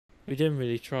We didn't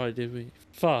really try, did we?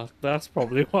 Fuck, that's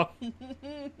probably why.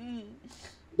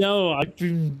 No, I've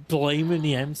been blaming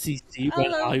the MCC when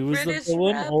Hello, I was the British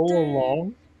villain all Raptor.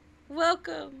 along.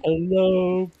 Welcome.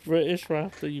 Hello, British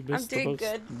Raptor. You I'm missed the doing most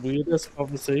good. weirdest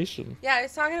conversation. Yeah, I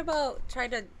was talking about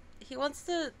trying to. He wants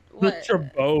to The what?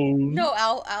 trombone. No,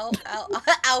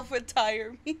 Alpha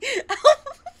tire me.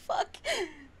 Alpha, fuck.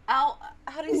 How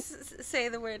do you say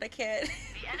the word? I can't.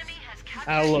 The enemy has captured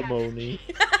Alimony.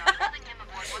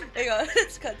 Hang on,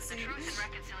 it's cutscene. Truth and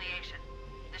reconciliation.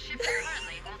 The ship is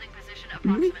currently holding position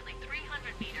approximately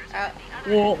 300 meters from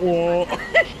the other What?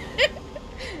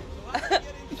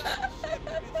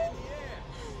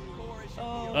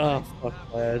 Oh, fuck,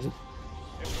 man.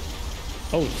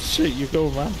 Oh, shit, you're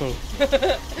going Rambo.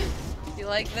 You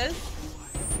like this?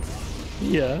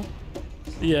 Yeah.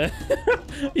 Yeah.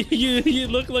 you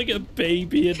look like a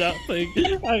baby in that thing.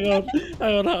 Hang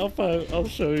on, help out. I'll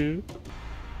show you.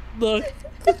 Look.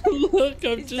 Look,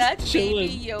 I'm Is just that chilling.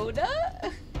 Baby Yoda?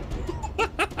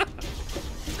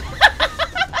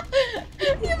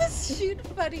 You must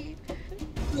shoot, buddy.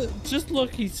 Just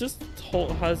look, he's just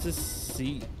has his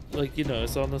seat, like, you know,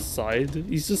 it's on the side.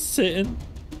 He's just sitting.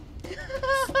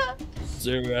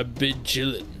 Sir, I've been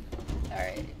chilling.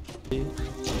 Alright.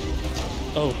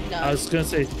 Oh, No. I was gonna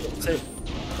say.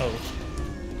 Oh.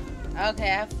 Okay,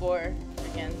 I have 4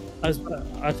 again. I was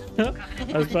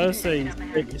about to say,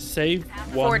 save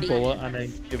one 40. bullet and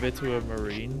then give it to a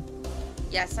Marine.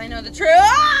 Yes, I know the truth.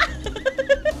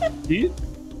 Did you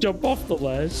jump off the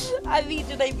ledge? I mean,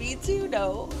 did I mean to?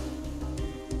 No.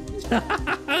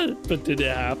 But did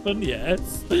it happen?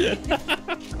 Yes.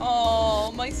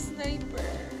 Oh, my sniper.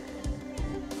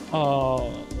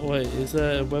 Oh, wait,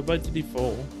 where did he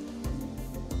fall?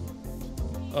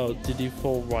 Oh, did he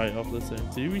fall right off the same?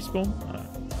 Did he respawn?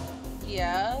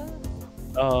 Yeah.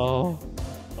 Oh.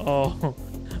 Oh.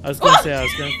 I was gonna say,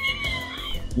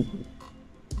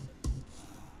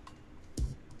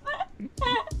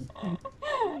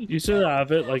 You should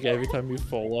have it like every time you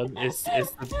fall on. It's the.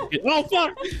 Oh,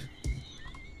 fuck! Did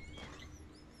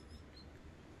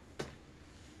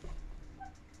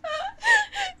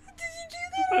you do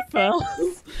that? I fell.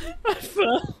 I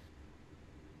fell.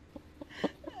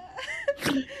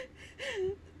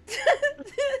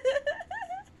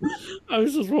 I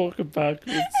was just walking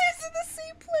backwards. I was in the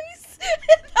same place,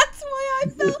 and that's why I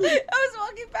fell. I was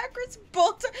walking backwards.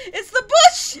 It's the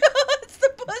bush. It's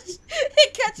the bush.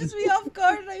 It catches me off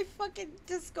guard, and I fucking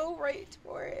just go right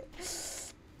for it.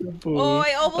 Oh,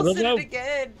 I almost did it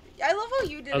again. I love how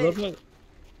you did it.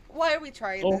 Why are we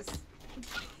trying this?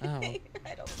 Ow. I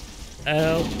don't.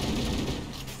 Help.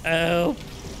 Help.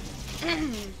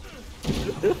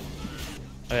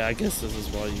 Oh, yeah, I guess this is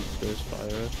why you burst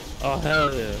fire. Oh,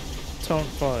 hell yeah. Taunt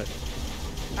fire.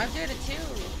 I'm doing it too.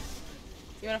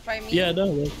 You wanna fight me? Yeah,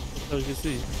 no, that's what you can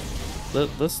see.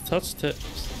 Let's touch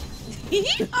tips.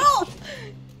 Oh!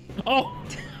 Oh!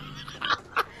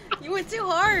 You went too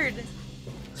hard.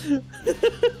 So...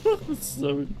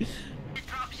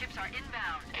 Dropships are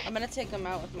inbound. I'm gonna take them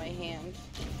out with my hand.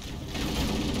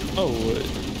 Oh,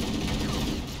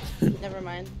 wait. Never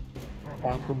mind.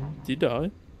 Did you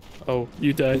die? Oh,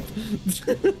 you died.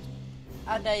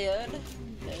 I died.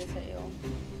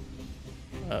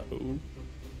 Uh-oh.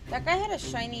 That guy had a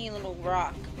shiny little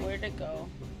rock. Where'd it go?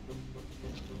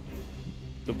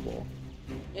 The ball.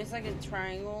 It's like a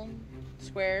triangle,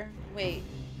 square. Wait,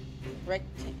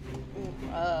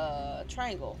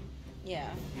 triangle.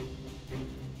 Yeah,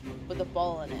 with a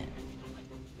ball in it.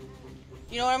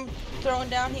 You know what I'm throwing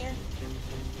down here?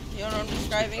 You know what I'm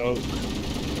describing? Oh.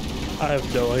 I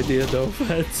have no idea, no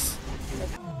offense.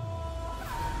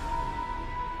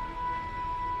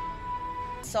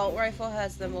 Assault rifle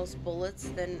has the most bullets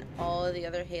than all of the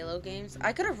other Halo games.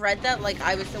 I could have read that like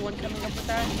I was the one coming up with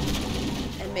that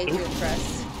and made you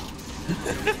impressed.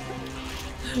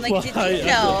 Like, Well, did you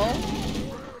know?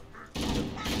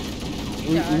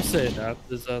 We say that.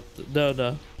 Is that no?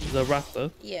 The raptor.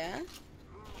 Yeah.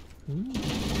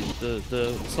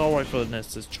 The assault rifle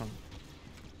nest is chunk.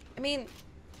 I mean,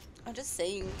 I'm just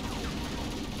saying.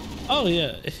 Oh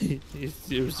yeah, it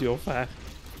was your fact.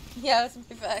 Yeah, it's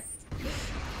my fact.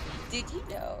 Did you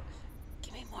know?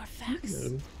 Give me more facts.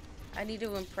 No. I need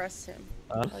to impress him.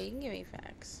 Huh? Oh, you can give me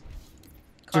facts.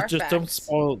 Just don't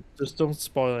spoil. Just don't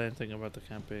spoil anything about the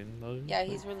campaign. No? Yeah,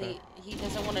 he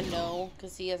doesn't want to know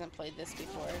because he hasn't played this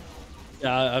before.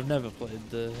 Yeah, I've never played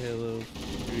the Halo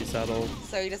Reach at all.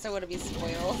 So he doesn't want to be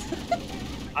spoiled.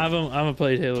 I haven't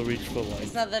played Halo Reach for like.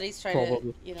 It's not that he's trying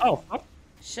probably. to, you know, Oh.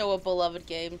 show a beloved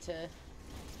game to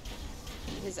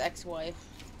his ex-wife.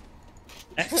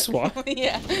 Ex-wife.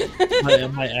 Yeah.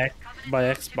 My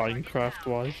ex Minecraft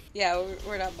wife. Yeah,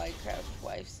 we're not Minecraft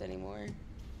wives anymore.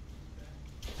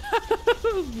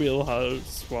 Real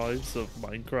Housewives of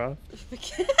Minecraft.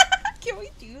 Can we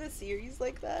do a series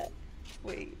like that?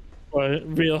 Wait. Right,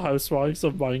 Real Housewives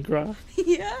of Minecraft.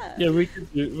 Yeah. Yeah, we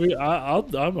could do.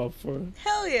 I'm up for it.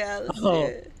 Hell yeah, let's do Oh,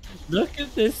 it. look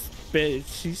at this bitch.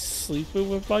 She's sleeping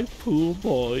with my pool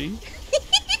boy.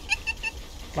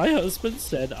 My husband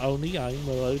said only I'm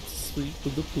allowed to sleep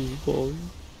with the pool boy.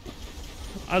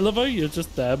 I love how you're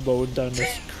just there mowing down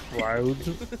this crowd.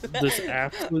 This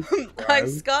absolute crowd. I'm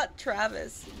Scott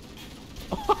Travis.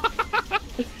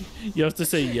 You have to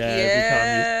say yeah every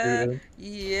time you shoot him.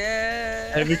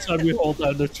 Yeah. Every time you hold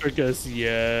down the triggers,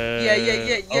 yeah.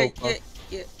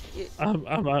 Yeah. I'm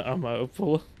out of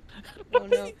pull. Oh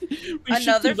no. We should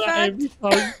Another do that fact, every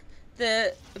time.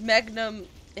 the Magnum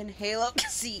in Halo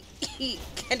he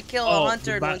can kill Oh, a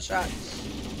hunter in the one shot.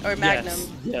 Or Magnum.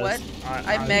 Yes. What?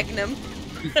 I'm Magnum.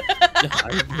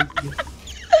 I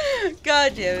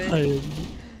God damn it. am.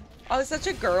 I was such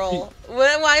a girl.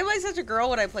 Why am I such a girl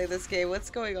when I play this game? What's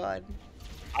going on?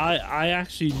 I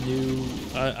actually knew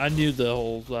I knew the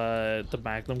whole the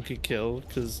Magnum could kill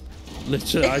because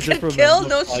literally I just remember Kill?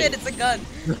 No like, shit, it's a gun.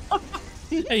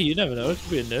 hey, you never know, it could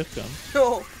be a Nerf gun.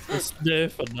 No. It's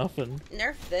Nerf or nothing.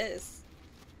 Nerf this.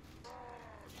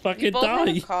 Fucking We both have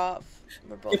a die. cough.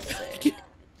 We're both sick.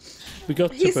 We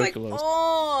got He's like, tuberculosis.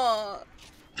 oh.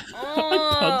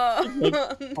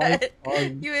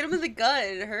 You hit him with a gun.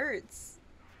 It hurts.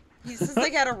 He's just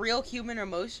like had a real human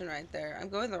emotion right there. I'm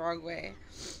going the wrong way.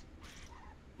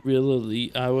 Real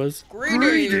elite hours.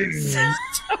 Greetings.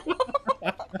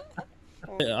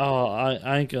 Oh,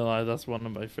 I ain't gonna lie, that's one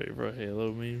of my favorite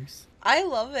Halo memes. I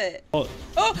love it. Oh,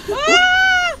 Oh,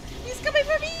 ah! He's coming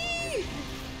for me.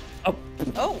 oh.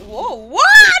 Oh, whoa, what?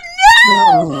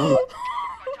 No!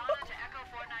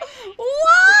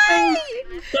 Why?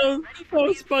 That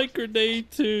was my grenade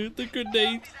too. The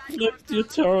grenade flipped your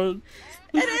turret.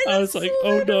 And I I was just like, flew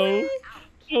oh it no. away.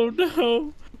 Oh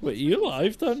no. Wait, you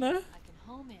alive down there? I can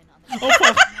home in on the Oh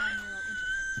fuck.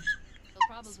 They'll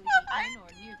probably be in or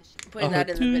near the ship. Putting that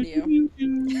in the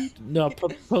video. No,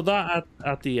 put that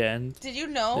at the end. Did you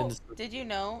know? Did you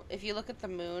know? If you look at the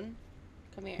moon,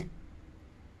 come here.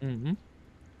 Mm-hmm.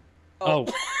 Oh.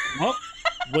 What?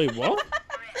 Wait, what?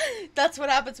 That's what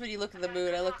happens when you look at the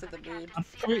moon. I looked at the moon. I'm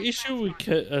pretty sure we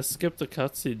skipped the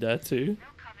cutscene there too.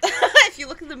 If you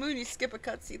look at the moon, you skip a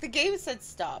cutscene. The game said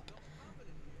stop.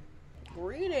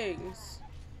 Greetings.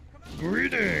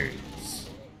 Greetings.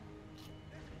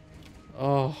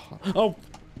 Oh. Oh.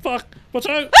 Fuck. Watch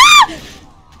out.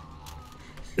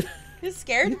 You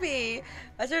scared me.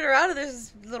 I turned around and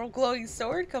there's this little glowing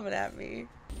sword coming at me.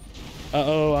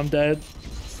 Uh-oh, I'm dead.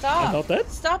 Stop. I'm not dead?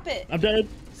 Stop it. I'm dead.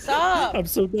 Stop. I'm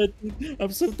so dead.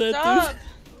 I'm so dead, Stop.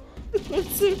 dude. I'm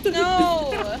so dead.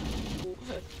 No.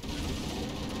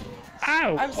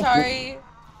 Ow. I'm sorry.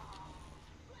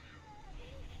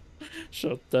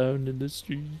 Shut down in the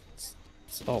streets.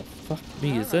 Oh, fuck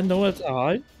me. Is there nowhere to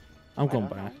hide? I'm going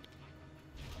back.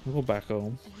 I'm going back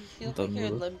home. You look Done like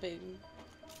you're with it. limping.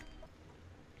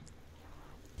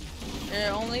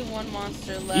 There's only one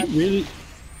monster left. You really...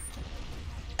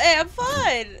 Hey, I'm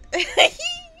fine.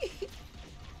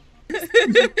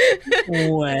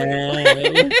 Why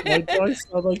do I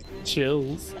sound like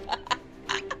chills?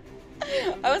 I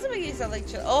wasn't making you sound like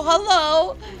chill. Oh,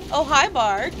 hello. Oh, hi,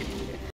 Mark.